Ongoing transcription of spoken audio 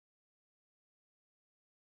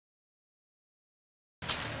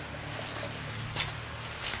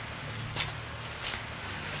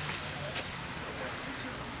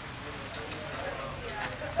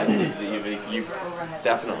you've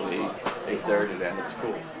definitely exerted, and it's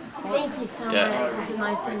cool. Thank you so much. It's a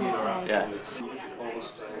nice thing to say. Yeah.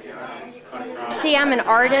 See, I'm an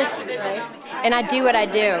artist, and I do what I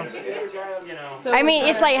do. I mean,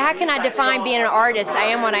 it's like, how can I define being an artist? I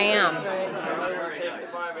am what I am.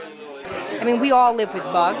 I mean, we all live with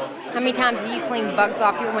bugs. How many times do you clean bugs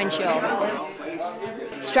off your windshield?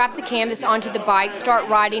 Strap the canvas onto the bike, start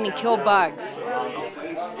riding, and kill bugs.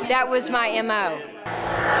 That was my MO.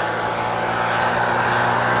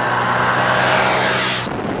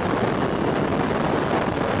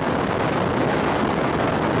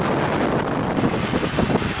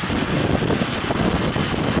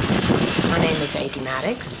 My name is AD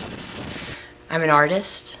Maddox. I'm an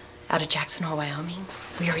artist out of Jackson Hole, Wyoming.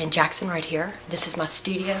 We are in Jackson right here. This is my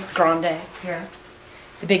studio, Grande here.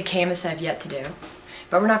 The big canvas I've yet to do.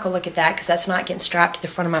 But we're not going to look at that because that's not getting strapped to the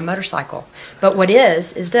front of my motorcycle. But what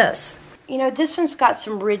is this. You know, this one's got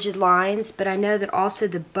some rigid lines, but I know that also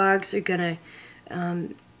the bugs are going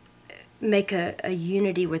to make a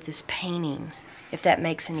unity with this painting, if that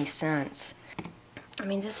makes any sense. I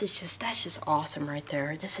mean, that's just awesome right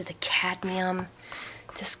there. This is the cadmium.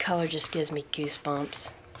 This color just gives me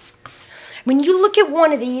goosebumps. When you look at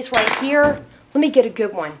one of these right here, let me get a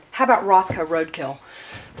good one. How about Rothko Roadkill?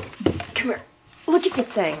 Come here. Look at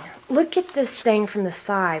this thing. Look at this thing from the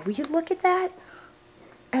side. Will you look at that?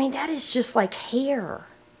 I mean, that is just like hair.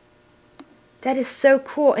 That is so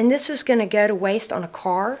cool. And this was going to go to waste on a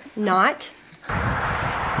car, not.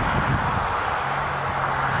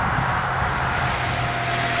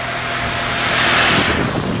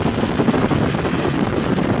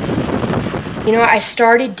 You know, I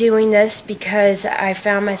started doing this because I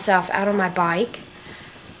found myself out on my bike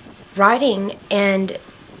riding, and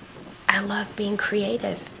I love being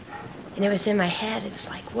creative. And it was in my head, it was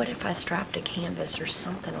like, what if I strapped a canvas or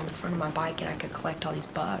something on the front of my bike and I could collect all these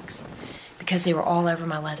bugs? Because they were all over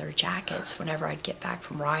my leather jackets whenever I'd get back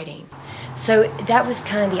from riding. So that was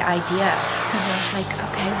kind of the idea. And I was like,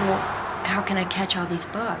 okay, well, how can I catch all these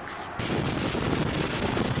bugs?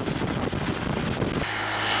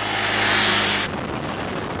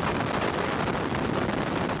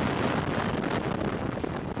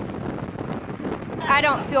 I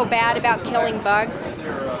don't feel bad about killing bugs.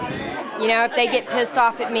 You know, if they get pissed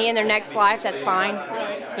off at me in their next life, that's fine.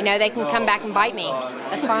 You know, they can come back and bite me.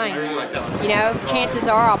 That's fine. You know, chances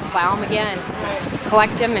are I'll plow them again,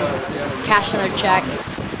 collect them, and cash another check.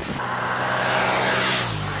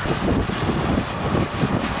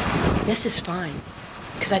 This is fine,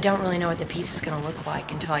 because I don't really know what the piece is going to look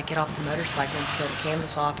like until I get off the motorcycle and peel the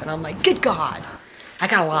canvas off, and I'm like, good God, I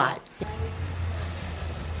got a lot.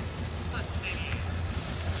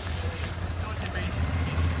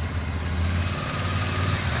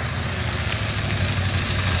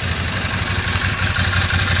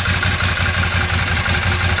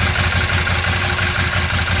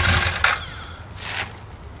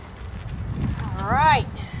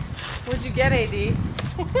 What'd you get, AD?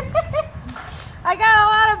 I got a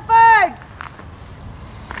lot of bugs.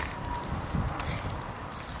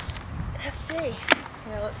 Let's see.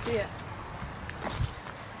 Yeah, let's see it.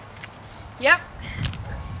 Yep.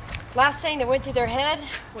 Last thing that went through their head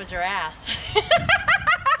was their ass.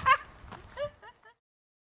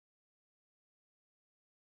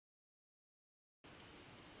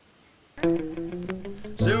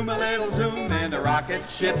 Zoom a little zoom in a rocket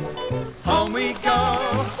ship. Home we go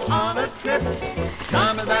on a trip.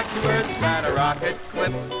 Coming back to Earth at a rocket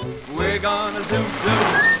clip. We're gonna zoom, zoom,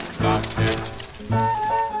 rocket.